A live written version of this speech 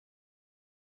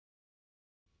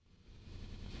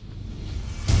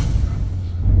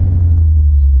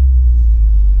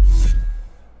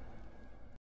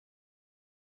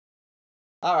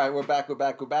All right, we're back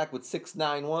with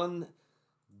 691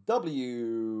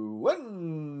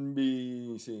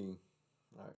 WNBC.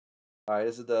 All right,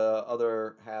 this is the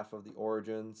other half of the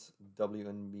Origins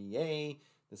WNBA.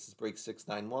 This is break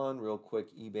 691. Real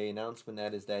quick eBay announcement,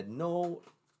 that is that no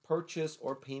purchase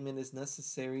or payment is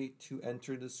necessary to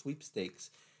enter the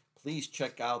sweepstakes. Please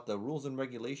check out the rules and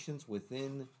regulations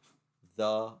within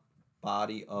the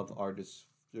body of our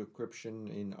description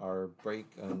in our break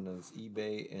on this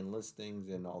eBay and listings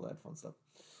and all that fun stuff.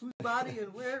 Whose body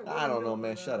and where? I don't know,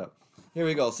 man. Shut up. Here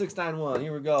we go. 691.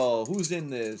 Here we go. Who's in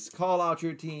this? Call out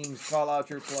your teams. Call out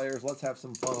your players. Let's have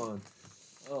some fun.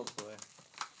 Oh, boy.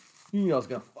 You know it's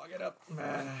going to fuck it up.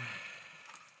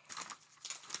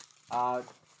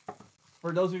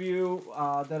 For those of you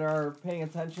that are paying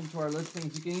attention to our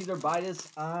listings, you can either buy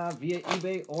this via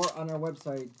eBay or on our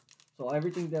website. So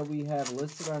everything that we have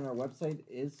listed on our website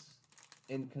is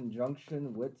in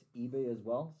conjunction with eBay as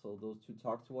well. So those two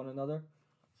talk to one another.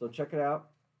 So check it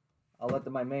out. I'll let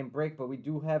my main break, but we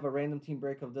do have a random team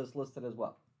break of this listed as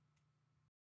well.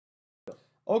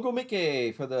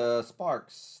 Ogumike for the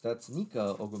Sparks. That's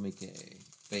Nika Ogumike.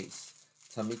 Base.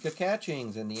 Tamika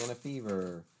Catchings, Indiana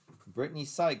Fever. Brittany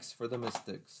Sykes for the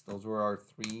Mystics. Those were our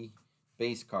 3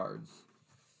 base cards.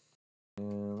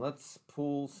 And let's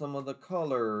pull some of the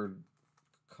colored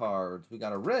cards. We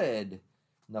got a red.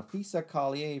 Nafisa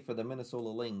Collier for the Minnesota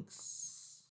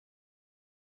Lynx.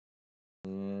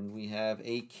 And we have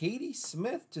a Katie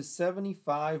Smith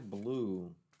 /75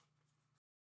 blue.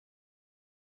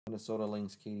 Minnesota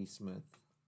Lynx Katie Smith.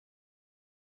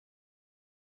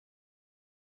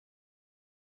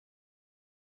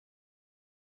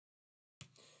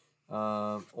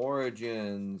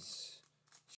 Origins.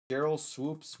 Cheryl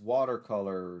Swoops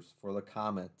watercolors for the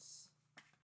Comets.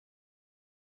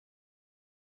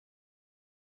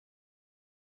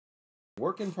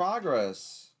 Work in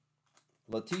progress.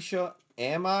 Letitia,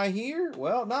 am I here?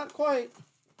 Well, not quite.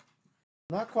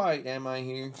 Not quite, am I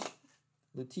here?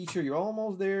 Letitia, you're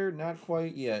almost there. Not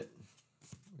quite yet.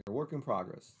 You're work in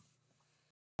progress.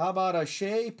 How about a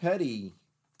Shea Petty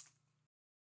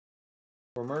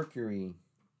for Mercury?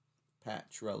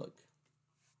 Patch relic.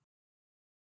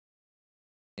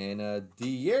 And a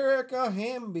De'Erica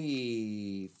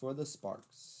Hamby for the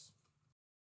Sparks.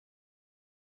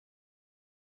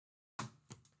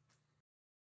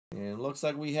 And looks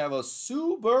like we have a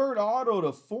Sue Bird auto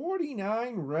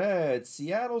 /49 red.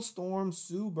 Seattle Storm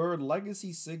Sue Bird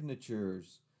Legacy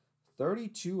Signatures.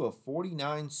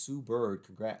 32/49 Sue Bird.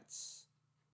 Congrats.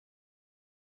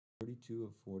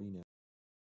 32/49.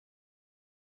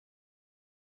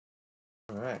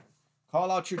 All right. Call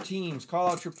out your teams. Call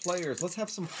out your players. Let's have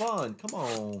some fun. Come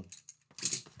on.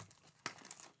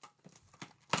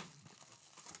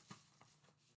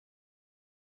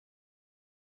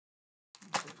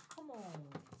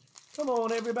 Come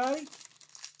on, everybody.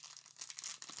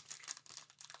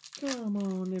 Come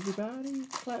on, everybody.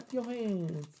 Clap your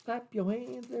hands. Clap your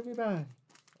hands, everybody.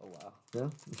 Oh, wow. No?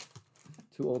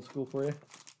 Too old school for you?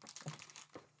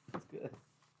 That's good.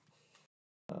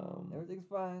 Everything's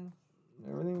fine.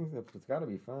 It's got to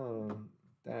be fun.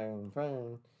 Damn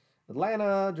fun.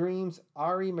 Atlanta Dreams,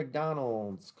 Ari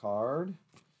McDonald's card.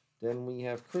 Then we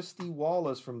have Christy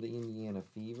Wallace from the Indiana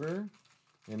Fever.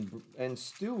 And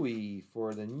Stewie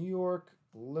for the New York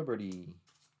Liberty.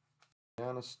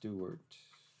 Anna Stewart.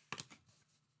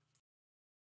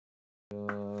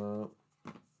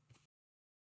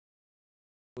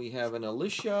 We have an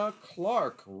Alicia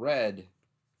Clark red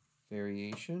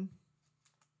variation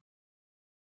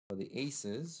for the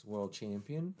Aces, world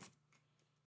champion.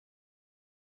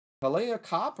 Kalea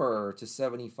Copper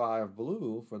 /75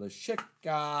 blue for the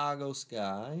Chicago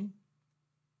Sky.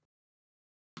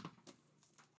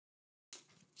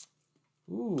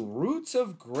 Ooh, Roots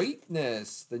of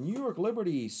Greatness. The New York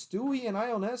Liberty. Stewie and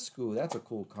Ionescu. That's a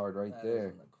cool card right there.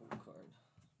 That is a cool card.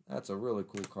 That's a really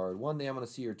cool card. One day I'm going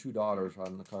to see your 2 daughters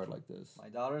on the card like this. My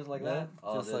daughters like that?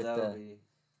 Oh, just like that. Would be,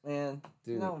 man,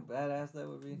 dude, you know how badass that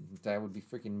would be? That would be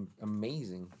freaking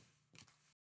amazing.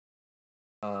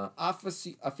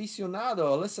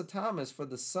 Aficionado, Alyssa Thomas for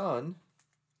the Sun.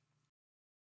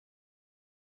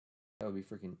 That would be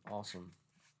freaking awesome.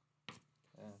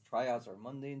 Yeah, tryouts are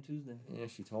Monday and Tuesday. Yeah,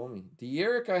 she told me.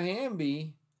 De'Erica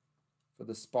Hamby for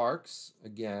the Sparks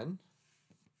again.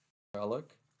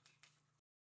 Relic.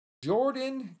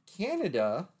 Jordan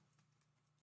Canada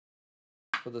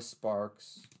for the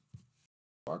Sparks.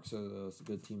 Sparks are a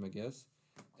good team, I guess.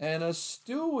 And a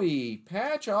Stewie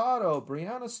patch auto,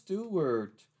 Brianna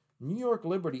Stewart, New York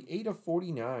Liberty,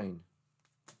 8/49.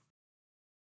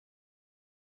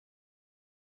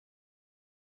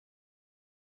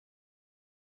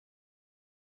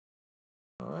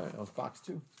 right, that was box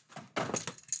 2.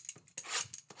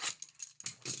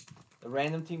 The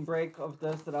random team break of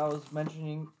this that I was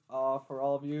mentioning for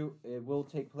all of you, it will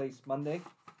take place Monday.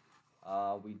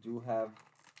 We do have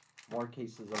more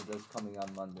cases of this coming on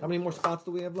Monday. How many more spots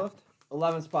do we have left?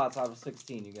 11 spots out of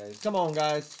 16, you guys. Come on,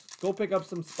 guys. Go pick up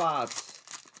some spots.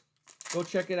 Go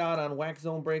check it out on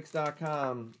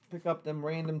waxzonebreaks.com. Pick up them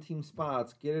random team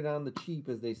spots. Get it on the cheap,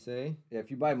 as they say. Yeah,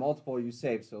 if you buy multiple, you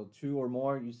save. So 2 or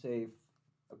more, you save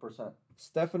 1%.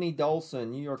 Stephanie Dolson,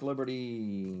 New York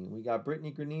Liberty. We got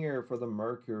Brittany Grenier for the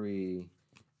Mercury.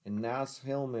 And Nas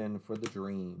Hillman for the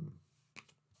Dream.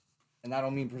 And I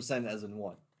don't mean percent as in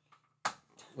what.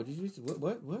 What did you say?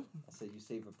 What? I said you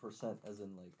save 1% as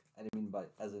in like, I didn't mean by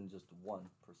as in just 1%.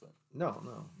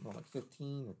 No, like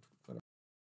 15 or whatever.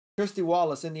 Christy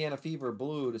Wallace, Indiana Fever,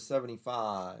 blue to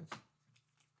 75.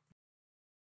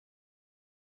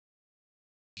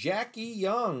 Jackie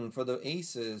Young for the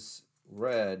Aces,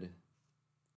 red.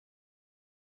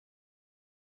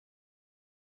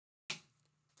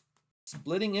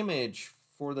 Splitting image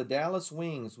for the Dallas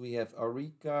Wings. We have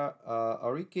Arike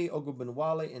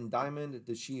Ogunbowale and Diamond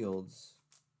the Shields.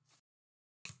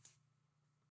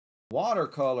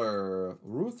 Watercolor,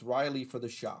 Ruth Riley for the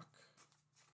Shock.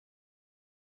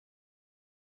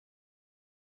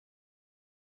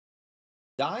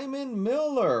 Diamond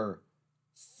Miller,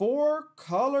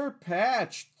 4-color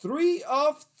patch, 3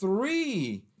 of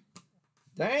 3.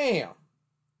 Damn.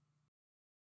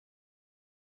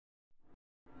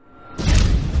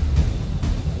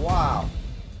 Wow.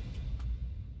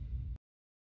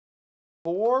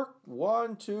 4,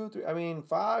 1, 2, 3. I mean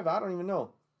 5. I don't even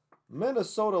know.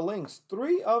 Minnesota Lynx,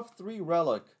 3 of 3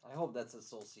 relic. I hope that's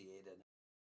associated.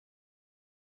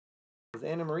 Does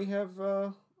Anna Marie have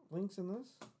links in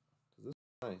this? This is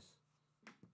nice.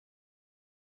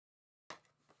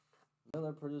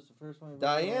 Miller produced the first one.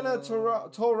 Diana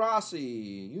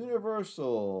Taurasi,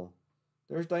 Universal.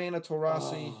 There's Diana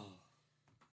Taurasi. Oh.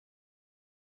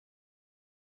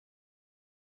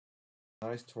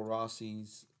 Nice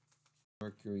Taurasi's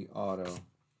Mercury auto.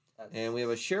 And we have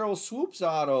a Cheryl Swoops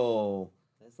auto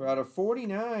for out of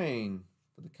 49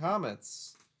 for the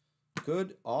Comets.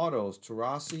 Good autos.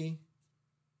 Taurasi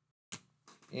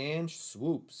and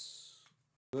Swoops.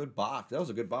 Good box. That was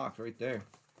a good box right there.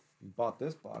 If you bought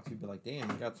this box, you'd be like, damn,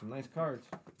 you got some nice cards.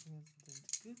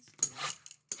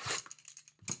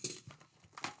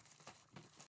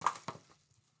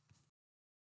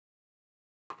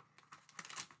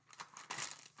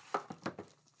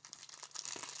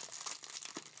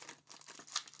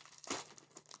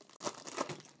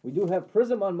 We do have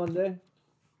Prism on Monday.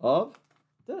 Of?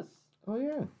 This. Oh,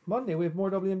 yeah. Monday, we have more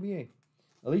WNBA.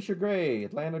 Alicia Gray,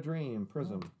 Atlanta Dream,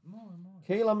 Prism. More.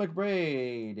 Kayla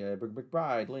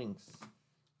McBride, Lynx.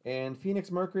 And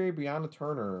Phoenix Mercury, Brianna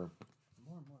Turner.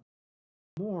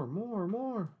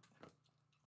 More.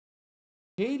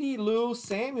 Katie Lou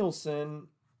Samuelson,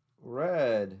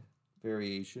 red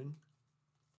variation.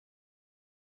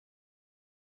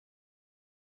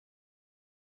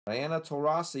 Diana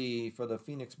Taurasi for the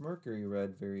Phoenix Mercury,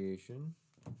 red variation.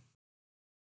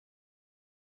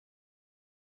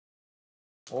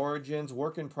 Origins,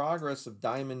 work in progress of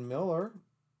Diamond Miller.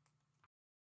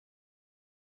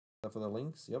 For the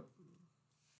Lynx, yep.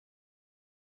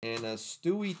 And a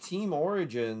Stewie Team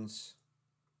Origins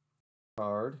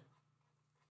card.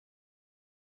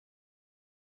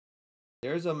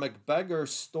 There's a McBeggar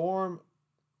Storm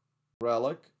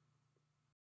relic.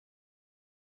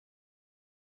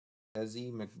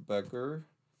 Ezzie McBeggar.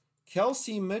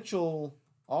 Kelsey Mitchell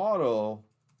auto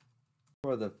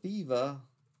for the Fever,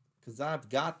 because I've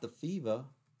got the Fever.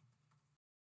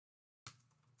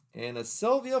 And a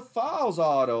Sylvia Fowles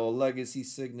auto legacy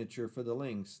signature for the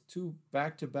Lynx. 2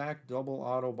 back-to-back double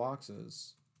auto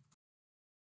boxes.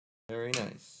 Very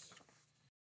nice.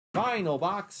 Final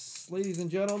box, ladies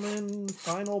and gentlemen.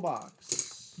 Final box.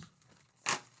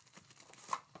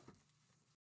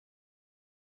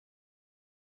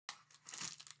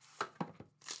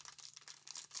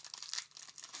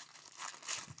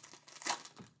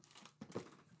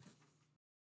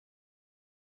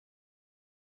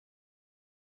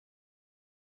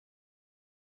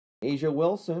 Asia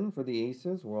Wilson for the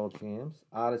Aces, World Champs.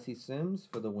 Odyssey Sims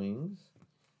for the Wings.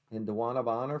 And Dewana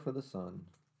Bonner for the Sun.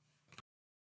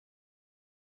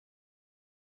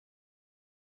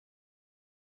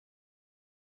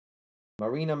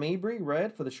 Marina Mabry,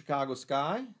 red for the Chicago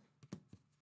Sky.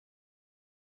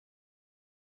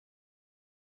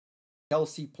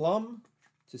 Kelsey Plum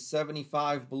to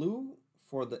 75 blue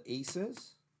for the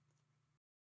Aces.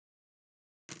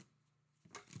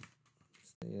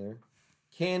 Stay there.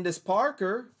 Candace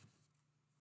Parker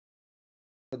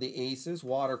For the Aces,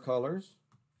 watercolors.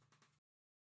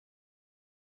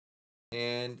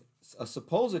 And a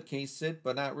supposed case sit,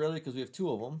 but not really because we have 2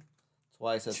 of them. That's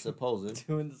why I said supposed.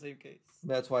 2 in the same case.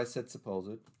 That's why I said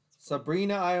supposed.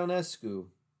 Sabrina Ionescu.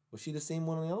 Was she the same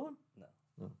one on the other one?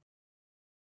 No.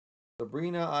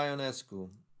 Sabrina Ionescu.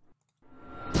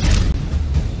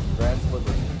 Brad's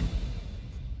Liberty.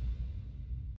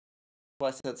 Well,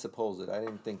 I said supposed. I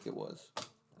didn't think it was.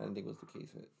 I didn't think it was the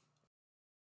case hit.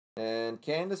 And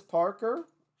Candace Parker.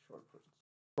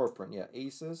 Short print, yeah.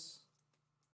 Aces.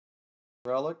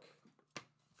 Relic.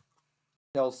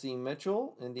 Kelsey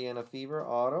Mitchell. Indiana Fever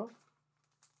auto.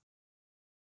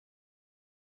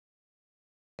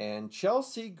 And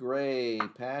Chelsea Gray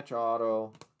patch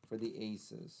auto for the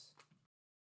Aces.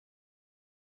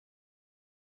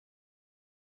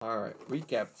 All right,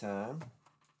 recap time.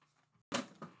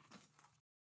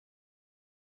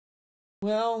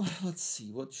 Well, let's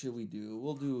see. What should we do?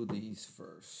 We'll do these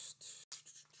first.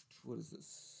 What is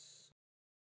this?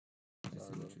 I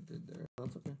see what you did there.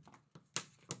 That's okay.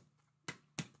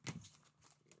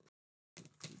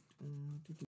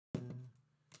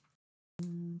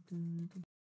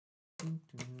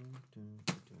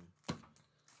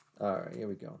 All right, here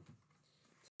we go.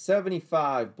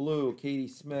 75 blue, Katie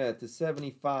Smith. To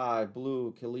 75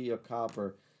 blue, Kalia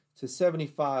Copper. To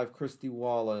 75, Christy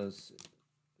Wallace,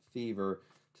 Fever.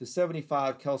 To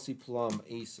 75, Kelsey Plum,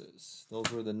 Aces.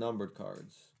 Those were the numbered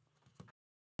cards.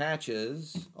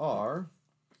 Patches are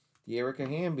De'Erica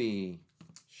Hamby,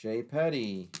 Shea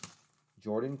Petty,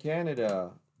 Jordan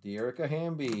Canada, De'Erica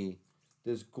Hamby.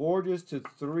 This gorgeous to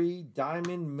 3,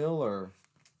 Diamond Miller.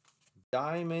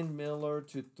 Diamond Miller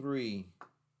to 3.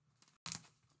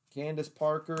 Candace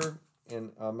Parker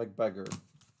and McBeggar.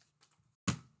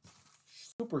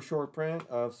 Super short print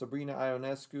of Sabrina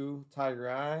Ionescu, Tiger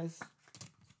Eyes.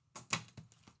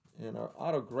 And our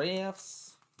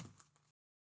autographs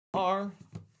are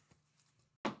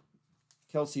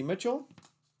Kelsey Mitchell,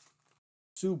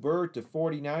 Sue Bird to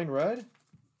 49 red,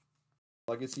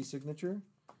 legacy signature.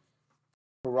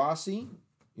 Karasi,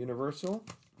 Universal.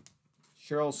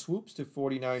 Cheryl Swoops to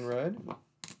 49 red.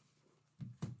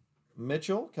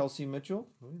 Mitchell, Kelsey Mitchell.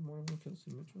 More than Kelsey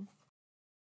Mitchell.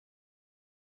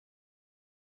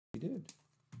 He did.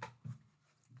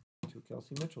 2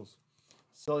 Kelsey Mitchells.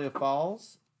 Celia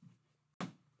Falls,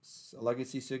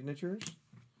 legacy signatures.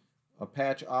 A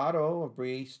patch auto of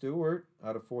Bree Stewart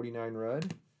out of 49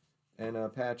 red. And a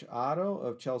patch auto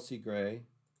of Chelsea Gray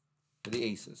for the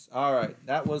Aces. All right,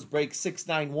 that was break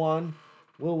 691.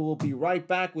 We'll be right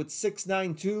back with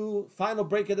 692. Final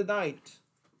break of the night.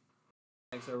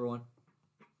 Thanks, everyone.